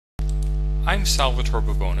I'm Salvatore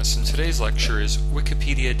Babones, and today's lecture is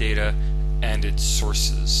Wikipedia data and its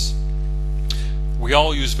sources. We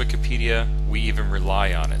all use Wikipedia, we even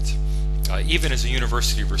rely on it. Even as a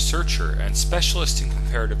university researcher and specialist in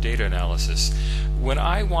comparative data analysis, when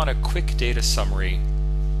I want a quick data summary,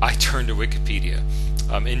 I turn to Wikipedia.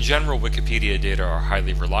 In general, Wikipedia data are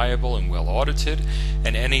highly reliable and well audited,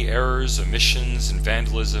 and any errors, omissions, and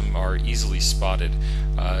vandalism are easily spotted.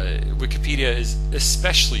 Wikipedia is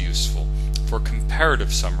especially useful for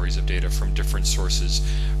comparative summaries of data from different sources.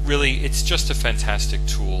 Really, it's just a fantastic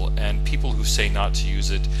tool, and people who say not to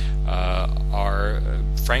use it are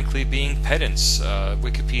frankly being pedants.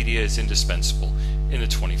 Wikipedia is indispensable in the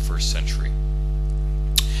 21st century.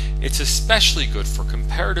 It's especially good for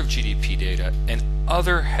comparative GDP data and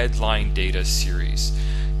other headline data series.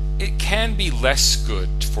 It can be less good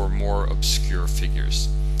for more obscure figures.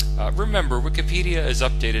 Remember, Wikipedia is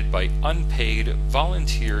updated by unpaid,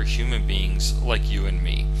 volunteer human beings like you and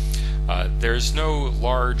me. There's no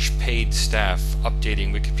large paid staff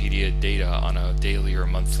updating Wikipedia data on a daily or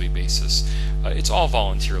monthly basis. It's all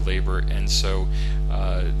volunteer labor, and so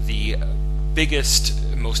the biggest,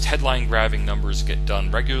 most headline-grabbing numbers get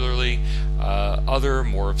done regularly. Other,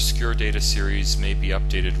 more obscure data series may be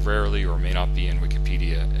updated rarely or may not be in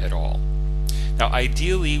Wikipedia at all. Now,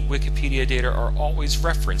 ideally, Wikipedia data are always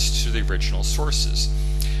referenced to the original sources.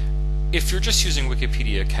 If you're just using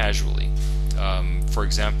Wikipedia casually, for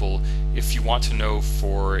example, if you want to know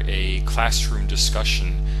for a classroom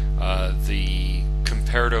discussion the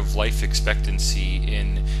comparative life expectancy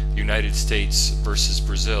in the United States versus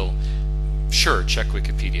Brazil, sure, check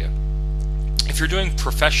Wikipedia. If you're doing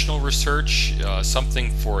professional research, something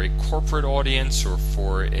for a corporate audience or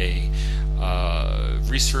for a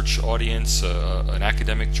research audience, an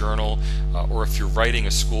academic journal, or if you're writing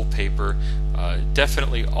a school paper,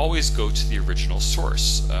 definitely always go to the original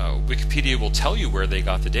source. Wikipedia will tell you where they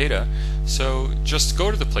got the data, so just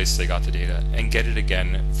go to the place they got the data and get it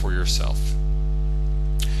again for yourself.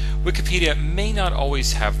 Wikipedia may not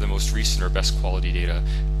always have the most recent or best quality data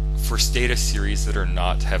for data series that are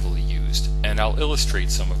not heavily used, and I'll illustrate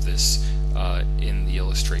some of this in the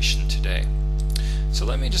illustration today. So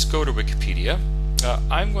let me just go to Wikipedia.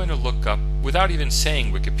 I'm going to look up, without even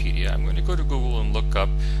saying Wikipedia, I'm going to go to Google and look up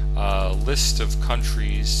a list of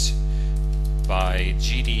countries by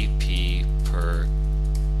GDP per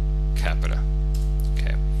capita.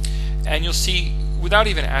 Okay, and you'll see, without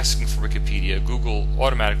even asking for Wikipedia, Google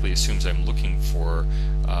automatically assumes I'm looking for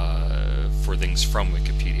things from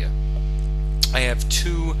Wikipedia. I have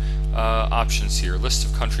two options here: list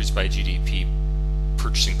of countries by GDP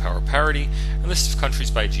purchasing power parity, and list of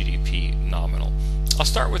countries by GDP nominal. I'll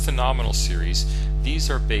start with the nominal series. These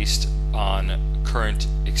are based on current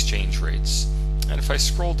exchange rates. And if I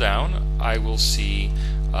scroll down, I will see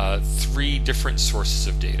three different sources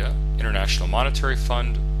of data: International Monetary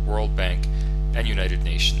Fund, World Bank, and United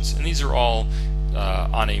Nations. And these are all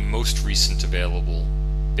on a most recent available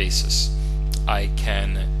basis. I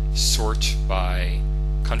can sort by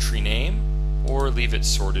country name or leave it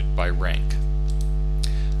sorted by rank.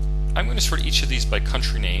 I'm going to sort each of these by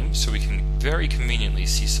country name so we can very conveniently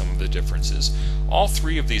see some of the differences. All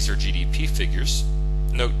three of these are GDP figures.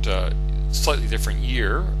 Note, slightly different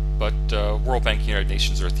year, but World Bank and United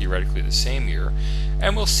Nations are theoretically the same year.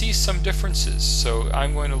 And we'll see some differences. So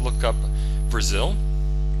I'm going to look up Brazil.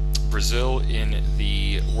 Brazil in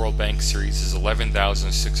the World Bank series is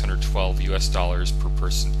 $11,612 US per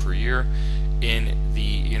person per year. In the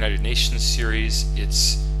United Nations series,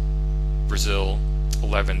 it's Brazil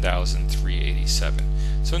 11,387.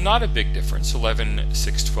 So not a big difference,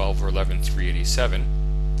 11,612 or 11,387.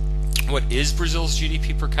 What is Brazil's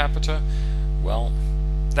GDP per capita? Well,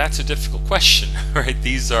 that's a difficult question, right?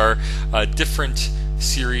 These are different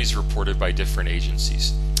series reported by different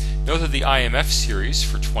agencies. Note that the IMF series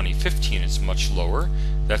for 2015 is much lower.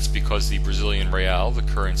 That's because the Brazilian real, the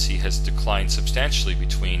currency, has declined substantially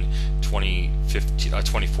between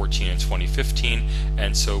 2014 and 2015,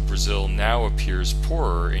 and so Brazil now appears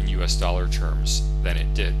poorer in US dollar terms than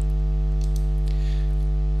it did.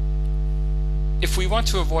 If we want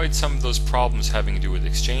to avoid some of those problems having to do with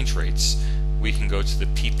exchange rates, we can go to the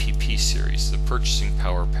PPP series, the Purchasing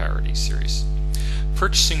Power Parity series.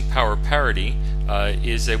 Purchasing power parity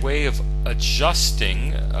is a way of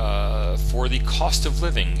adjusting for the cost of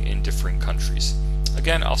living in different countries.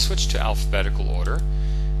 Again, I'll switch to alphabetical order.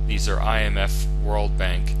 These are IMF, World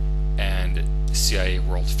Bank, and CIA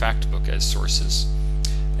World Factbook as sources.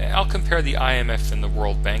 I'll compare the IMF and the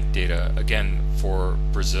World Bank data again for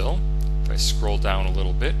Brazil. If I scroll down a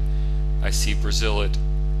little bit, I see Brazil at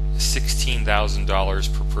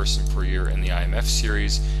 $16,000 per person per year in the IMF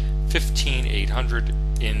series, 15,800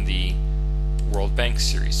 in the World Bank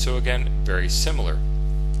series. So again, very similar.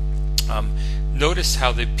 Notice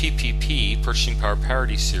how the PPP, Purchasing Power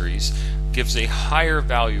Parity series, gives a higher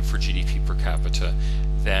value for GDP per capita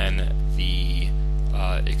than the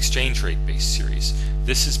exchange rate based series.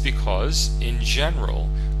 This is because, in general,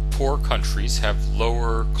 poor countries have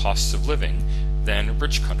lower costs of living than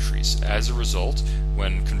rich countries. As a result,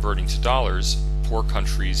 when converting to dollars, poor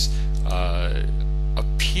countries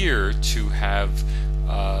appear to have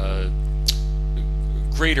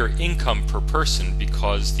greater income per person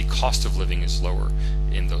because the cost of living is lower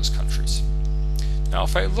in those countries. Now,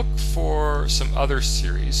 if I look for some other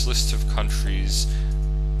series, list of countries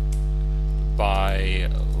by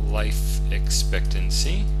life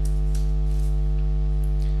expectancy.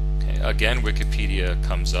 Okay, again, Wikipedia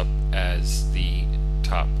comes up as the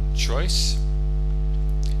top choice.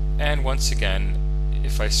 And once again,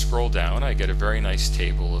 if I scroll down, I get a very nice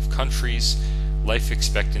table of countries, life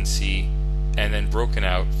expectancy, and then broken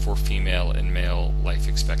out for female and male life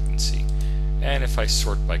expectancy. And if I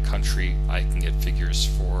sort by country, I can get figures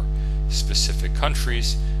for specific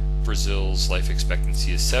countries. Brazil's life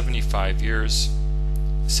expectancy is 75 years,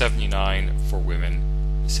 79 for women,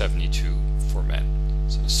 72 for men.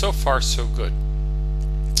 So far, so good.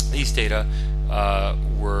 These data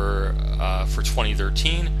were for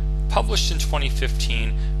 2013, published in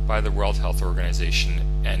 2015 by the World Health Organization,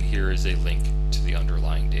 and here is a link to the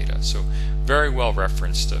underlying data. So very well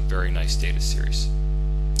referenced, a very nice data series.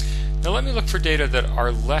 Now let me look for data that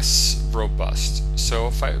are less robust. So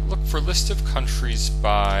if I look for list of countries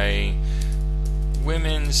by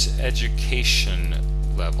women's education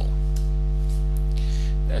level,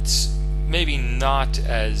 that's maybe not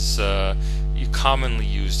as commonly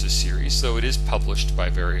used a series, though it is published by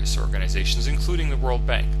various organizations, including the World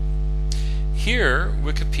Bank. Here,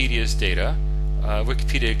 Wikipedia's data,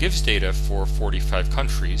 Wikipedia gives data for 45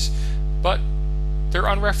 countries, but they're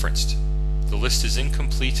unreferenced. The list is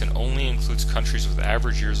incomplete and only includes countries with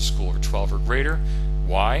average years of school of 12 or greater.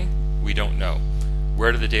 Why? We don't know.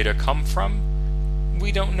 Where did the data come from?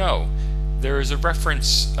 We don't know. There is a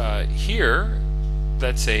reference here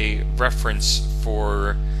that's a reference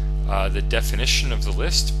for the definition of the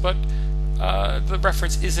list, but the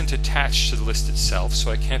reference isn't attached to the list itself,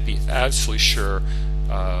 so I can't be absolutely sure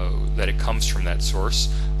that it comes from that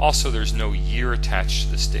source. Also, there's no year attached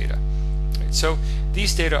to this data. So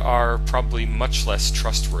these data are probably much less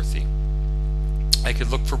trustworthy. I could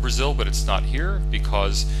look for Brazil, but it's not here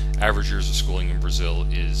because average years of schooling in Brazil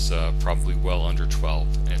is probably well under 12,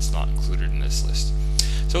 and it's not included in this list.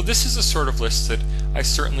 So this is a sort of list that I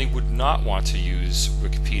certainly would not want to use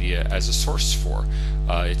Wikipedia as a source for.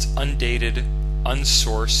 It's undated,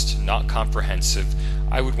 unsourced, not comprehensive.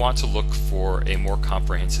 I would want to look for a more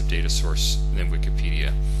comprehensive data source than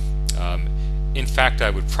Wikipedia. In fact, I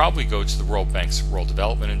would probably go to the World Bank's World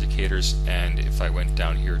Development Indicators, and if I went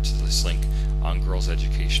down here to this link on girls'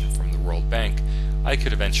 education from the World Bank, I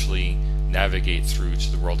could eventually navigate through to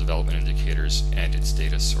the World Development Indicators and its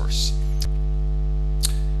data source.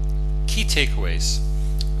 Key takeaways.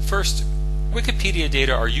 First, Wikipedia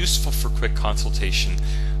data are useful for quick consultation,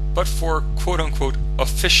 but for quote-unquote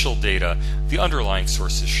official data, the underlying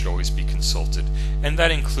sources should always be consulted, and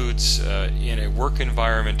that includes in a work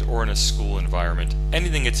environment or in a school environment.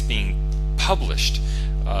 Anything that's being published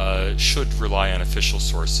should rely on official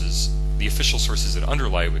sources, the official sources that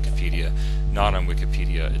underlie Wikipedia, not on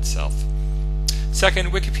Wikipedia itself.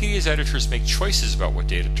 Second, Wikipedia's editors make choices about what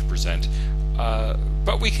data to present,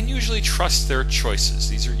 but we can usually trust their choices.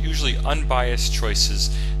 These are usually unbiased choices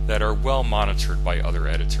that are well monitored by other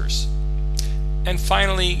editors. And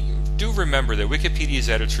finally, do remember that Wikipedia's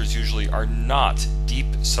editors usually are not deep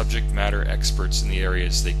subject matter experts in the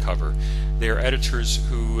areas they cover. They are editors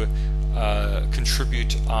who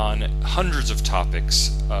contribute on hundreds of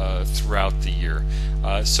topics throughout the year.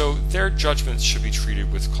 So their judgments should be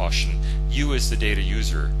treated with caution. You as the data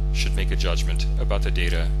user should make a judgment about the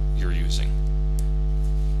data you're using.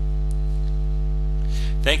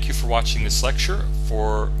 Thank you for watching this lecture.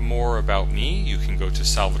 For more about me, you can go to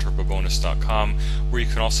salvatorebabones.com, where you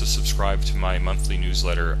can also subscribe to my monthly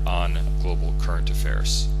newsletter on global current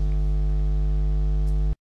affairs.